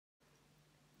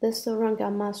The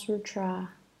Shurangama Sutra,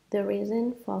 The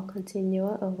Reason for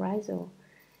Continual Arisal,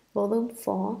 Volume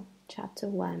 4, Chapter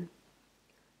 1.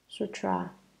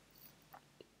 Sutra.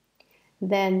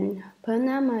 Then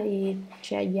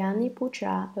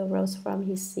Purnamaichayaniputta arose from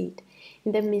his seat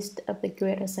in the midst of the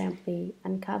great assembly,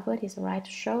 uncovered his right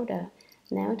shoulder,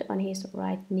 knelt on his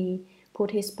right knee, put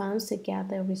his palms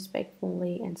together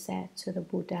respectfully, and said to the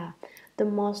Buddha, the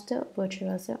most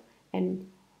virtuous and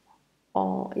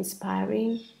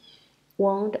awe-inspiring,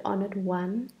 world-honored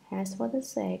one, has for the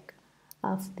sake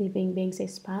of living beings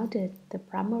expounded the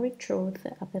primary truth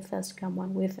of the First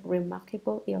Command with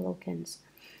remarkable eloquence.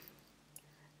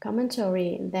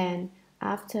 Commentary. Then,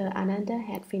 after Ananda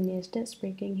had finished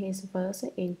speaking his verse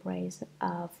in praise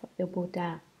of the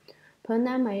Buddha,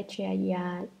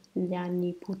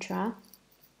 Purnamaichayaniputta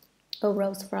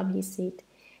arose from his seat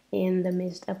in the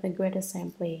midst of the great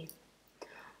assembly.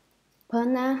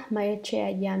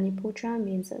 Purnamaichayaniputta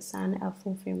means son of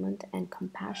fulfillment and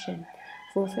compassion.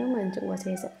 Fulfillment was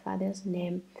his father's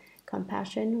name.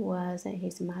 Compassion was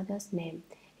his mother's name.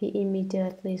 He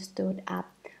immediately stood up.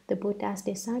 The Buddha's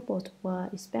disciples were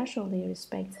especially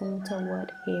respectful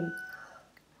toward him.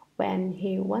 When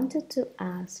he wanted to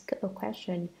ask a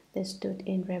question, they stood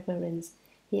in reverence.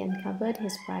 He uncovered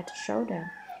his right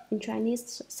shoulder. In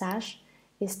Chinese, sash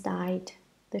is tied.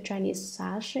 The Chinese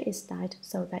sash is tied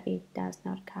so that it does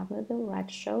not cover the right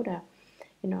shoulder,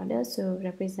 in order to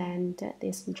represent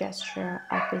this gesture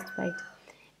of respect.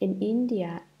 In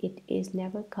India, it is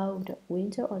never cold,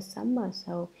 winter or summer,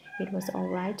 so it was all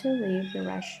right to leave the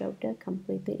right shoulder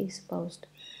completely exposed.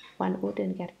 One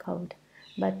wouldn't get cold.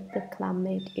 But the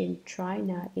climate in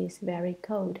China is very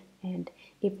cold, and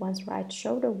if one's right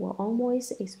shoulder were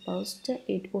always exposed,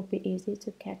 it would be easy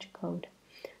to catch cold.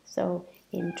 So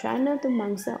in China, the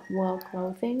monks wore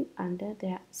clothing under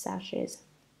their sashes.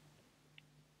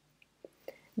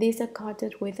 This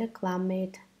accorded with the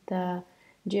climate, the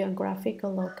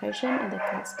geographical location, and the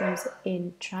customs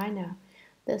in China.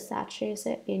 The sashes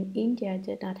in India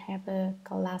did not have a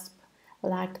clasp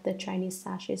like the Chinese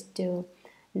sashes do.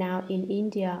 Now in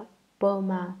India,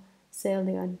 Burma,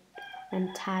 Ceylon,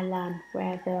 and Thailand,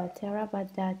 where the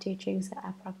Theravada teachings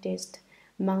are practiced,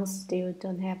 monks still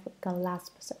don't have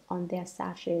clasps on their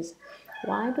sashes.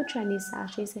 Why do Chinese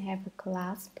sashes have a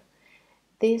clasp?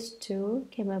 This too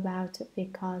came about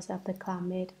because of the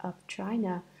climate of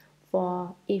China,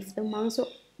 for if the monks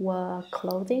were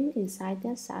clothing inside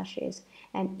their sashes,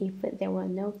 and if there were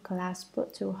no clasp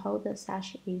to hold the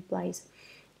sash in place,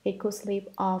 it could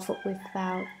slip off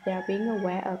without their being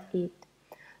aware of it.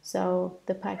 So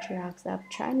the patriarchs of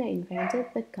China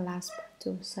invented the clasp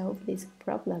to solve this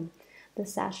problem. The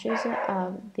sashes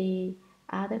of the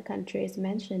other countries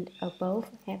mentioned above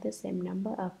have the same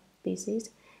number of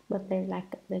pieces, but they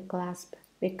lack the clasp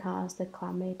because the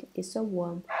climate is so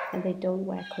warm and they don't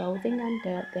wear clothing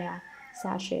under their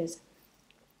sashes.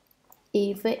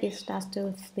 If it starts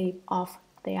to slip off,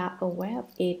 they are aware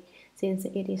of it since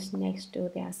it is next to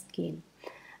their skin.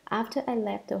 After I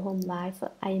left the home life,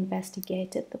 I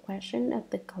investigated the question of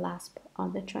the clasp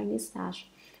on the Chinese sash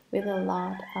with a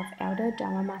lot of elder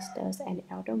Dharma masters and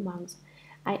elder monks.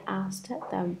 I asked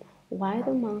them why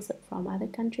the monks from other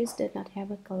countries did not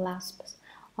have a clasp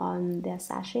on their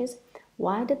sashes.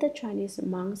 Why did the Chinese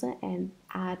monks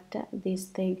add this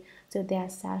thing to their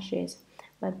sashes?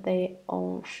 But they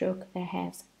all shook their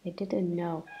heads. They didn't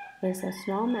know. It's a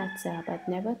small matter, but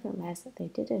nevertheless they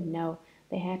didn't know.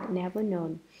 They had never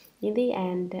known. In the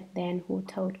end, then who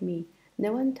told me?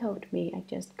 No one told me. I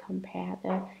just compared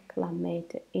the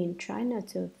climate in China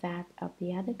to that of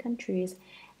the other countries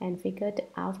and figured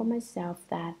out for myself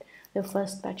that the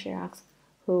first patriarchs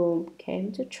who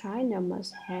came to China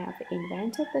must have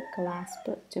invented the clasp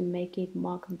to make it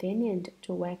more convenient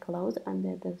to wear clothes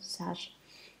under the sash.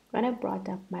 When I brought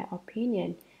up my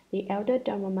opinion, the elder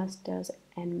Dharma masters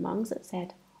and monks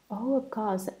said, "Oh, of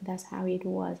course, that's how it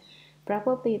was.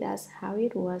 Probably that's how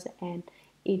it was, and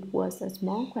it was a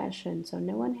small question, so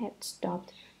no one had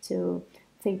stopped to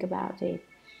think about it.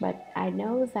 But I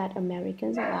know that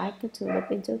Americans like to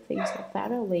look into things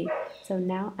thoroughly, so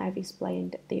now I've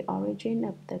explained the origin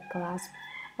of the clasp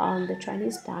on the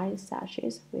Chinese dyed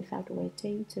sashes without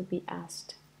waiting to be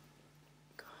asked."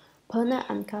 Purna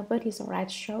uncovered his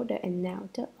right shoulder and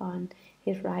knelt on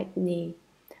his right knee.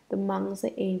 The monks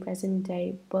in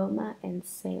present-day Burma and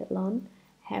Ceylon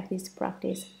have this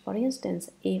practice. For instance,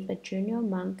 if a junior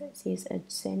monk sees a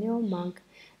senior monk,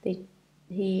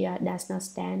 he does not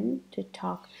stand to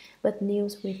talk, but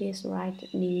kneels with his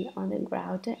right knee on the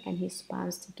ground and his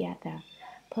palms together.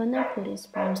 Purna put his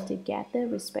palms together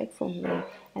respectfully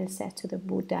and said to the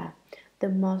Buddha, The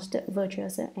most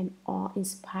virtuous and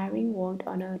awe-inspiring world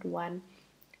honored one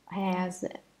has,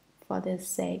 for the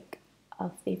sake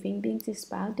of living beings,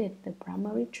 expounded the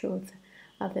primary truth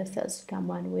of the third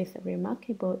command with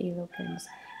remarkable eloquence.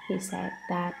 He said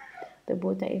that the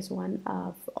Buddha is one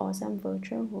of awesome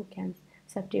virtue who can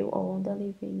subdue all the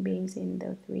living beings in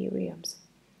the three realms.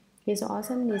 His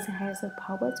awesomeness has the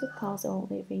power to cause all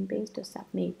living beings to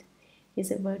submit.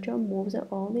 His virtue moves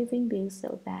all living beings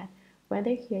so that when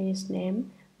they hear his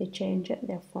name, they change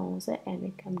their forms and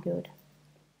become good.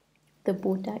 The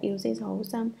Buddha uses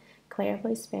wholesome,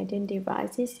 clever spending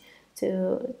devices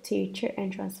to teach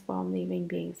and transform living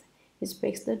beings. He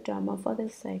speaks the Dharma for the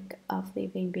sake of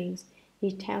living beings.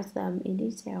 He tells them in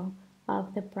detail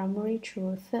of the primary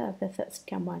truth of the third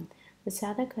command, the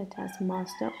Tathagata's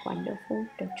most wonderful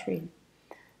doctrine.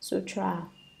 Sutra.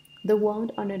 The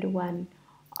world honored one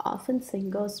often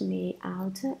singles me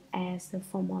out as the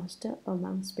foremost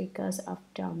among speakers of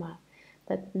Dharma.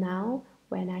 But now,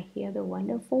 when I hear the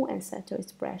wonderful and subtle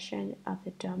expression of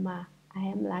the Dharma, I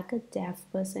am like a deaf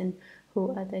person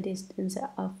who, at the distance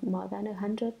of more than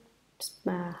 100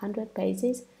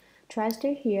 paces, tries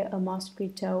to hear a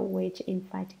mosquito which in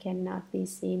fact cannot be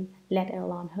seen, let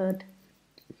alone heard.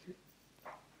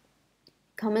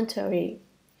 Commentary.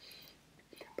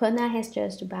 Purna has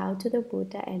just bowed to the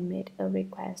Buddha and made a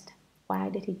request. Why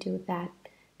did he do that?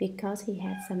 Because he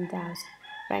had some doubts.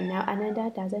 Right now,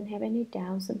 Ananda doesn't have any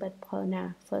doubts, but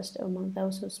Purna, first among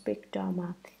those who speak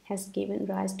Dharma, has given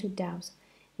rise to doubts.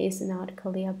 He is not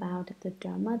clear about the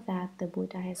Dharma that the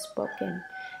Buddha has spoken.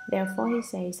 Therefore, he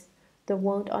says, the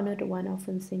world-honored one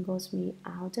often singles me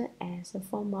out as the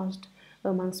foremost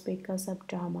among speakers of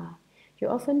Dharma. You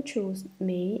often choose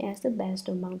me as the best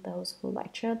among those who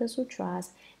lecture the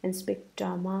sutras and speak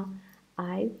Dharma.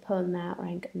 I, Purna,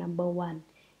 rank number one.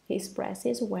 He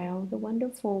expresses well the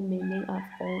wonderful meaning of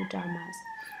all Dharmas.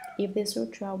 If the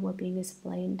sutra were being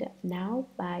explained now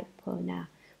by Purna,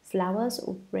 flowers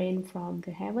would rain from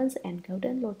the heavens and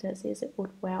golden lotuses would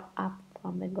well up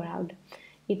from the ground.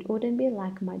 It wouldn't be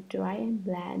like my dry and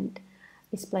bland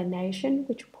explanation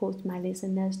which puts my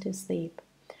listeners to sleep.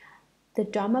 The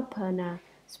Dharma Purna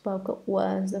spoke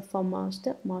was the foremost,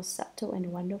 most subtle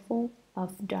and wonderful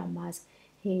of Dharmas.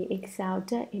 He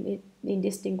excelled in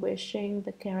distinguishing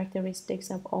the characteristics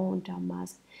of all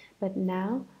Dharmas. But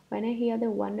now, when I hear the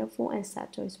wonderful and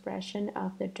subtle expression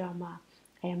of the Dharma,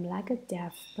 I am like a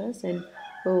deaf person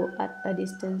who, at a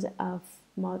distance of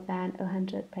more than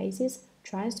 100 paces,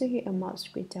 tries to hear a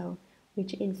mosquito,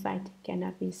 which in fact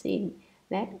cannot be seen,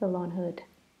 let alone heard.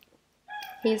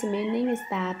 His meaning is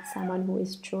that someone who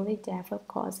is truly deaf, of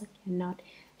course, cannot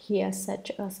hear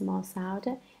such a small sound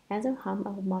as the hum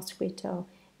of a mosquito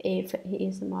if he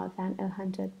is more than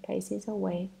 100 paces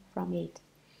away from it.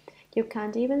 You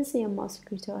can't even see a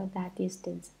mosquito at that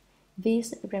distance.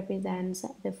 This represents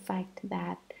the fact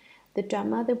that the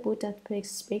Dharma the Buddha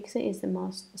speaks is the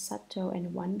most subtle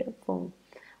and wonderful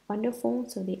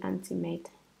to the ultimate.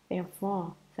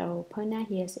 Therefore, though Purna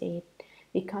hears it,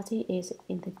 because he is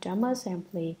in the Dharma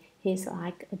assembly, he is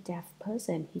like a deaf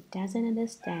person. He doesn't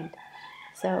understand.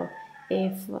 So,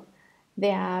 if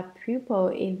there are people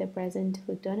in the present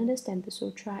who don't understand the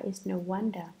sutra, it's no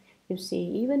wonder. You see,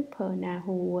 even Purna,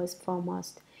 who was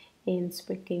foremost in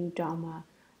speaking Dharma,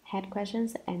 had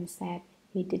questions and said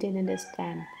he didn't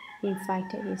understand. In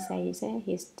fact, he says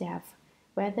he's deaf.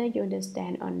 Whether you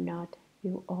understand or not,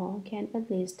 you all can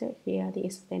at least hear the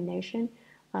explanation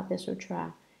of the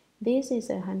sutra. This is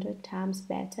 100 times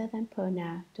better than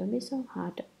Purna. Don't be so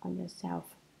hard on yourself.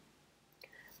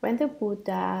 When the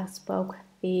Buddha spoke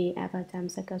the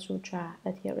Avatamsaka Sutra,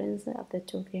 adherents of the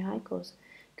two vehicles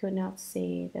could not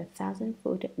see the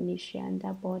 1,000-foot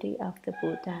Nishyanda body of the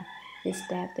Buddha.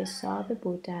 Instead, they saw the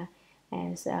Buddha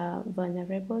as a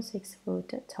venerable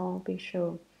 6-foot tall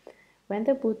bhikshu. When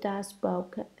the Buddha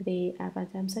spoke the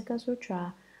Avatamsaka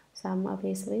Sutra, some of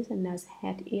his listeners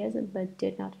had ears but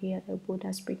did not hear the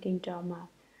Buddha speaking Dharma.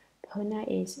 Purna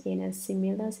is in a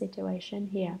similar situation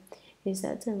here. He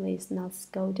certainly is not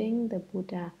scolding the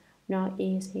Buddha, nor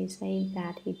is he saying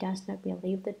that he does not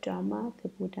believe the Dharma the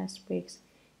Buddha speaks.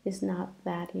 It's not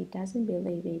that he doesn't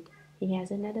believe it, he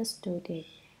hasn't understood it.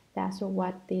 That's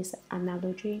what this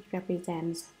analogy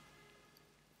represents.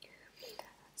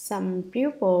 Some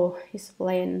people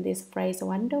explain this phrase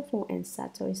wonderful and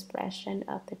subtle expression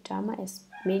of the Dharma as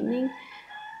meaning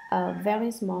a very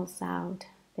small sound.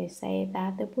 They say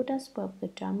that the Buddha spoke the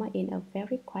Dharma in a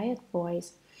very quiet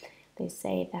voice. They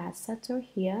say that subtle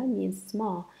here means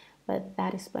small, but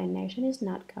that explanation is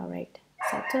not correct.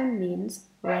 Subtle means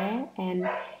rare and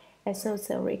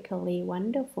esoterically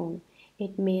wonderful.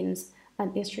 It means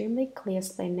an extremely clear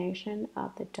explanation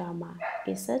of the Dharma.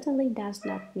 It certainly does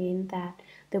not mean that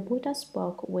the Buddha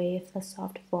spoke with a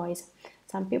soft voice.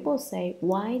 Some people say,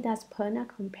 why does Purna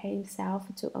compare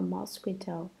himself to a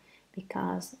mosquito?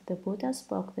 Because the Buddha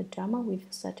spoke the Dharma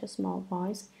with such a small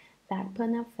voice that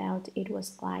Purna felt it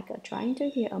was like trying to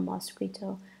hear a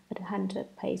mosquito at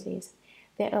 100 paces.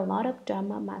 There are a lot of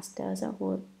Dharma masters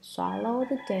who swallow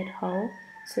the dead whole,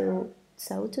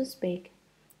 so to speak.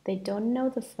 They don't know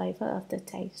the flavor of the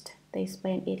taste. They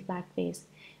explain it like this.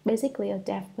 Basically, a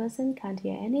deaf person can't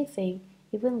hear anything,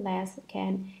 even less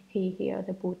can he hear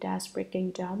the Buddha speaking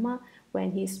Dharma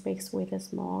when he speaks with a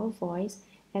small voice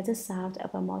as the sound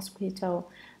of a mosquito.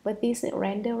 But this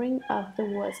rendering of the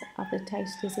words of the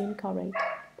text is incorrect.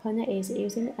 Purna is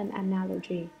using an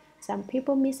analogy. Some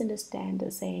people misunderstand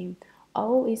the saying,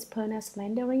 oh, is Purna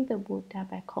slandering the Buddha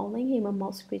by calling him a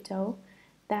mosquito?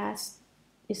 That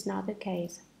is not the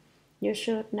case. You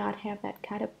should not have that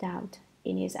kind of doubt.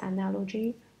 In his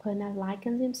analogy, Purna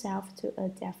likens himself to a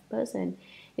deaf person.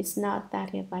 It's not that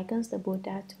he likens the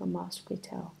Buddha to a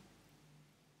mosquito.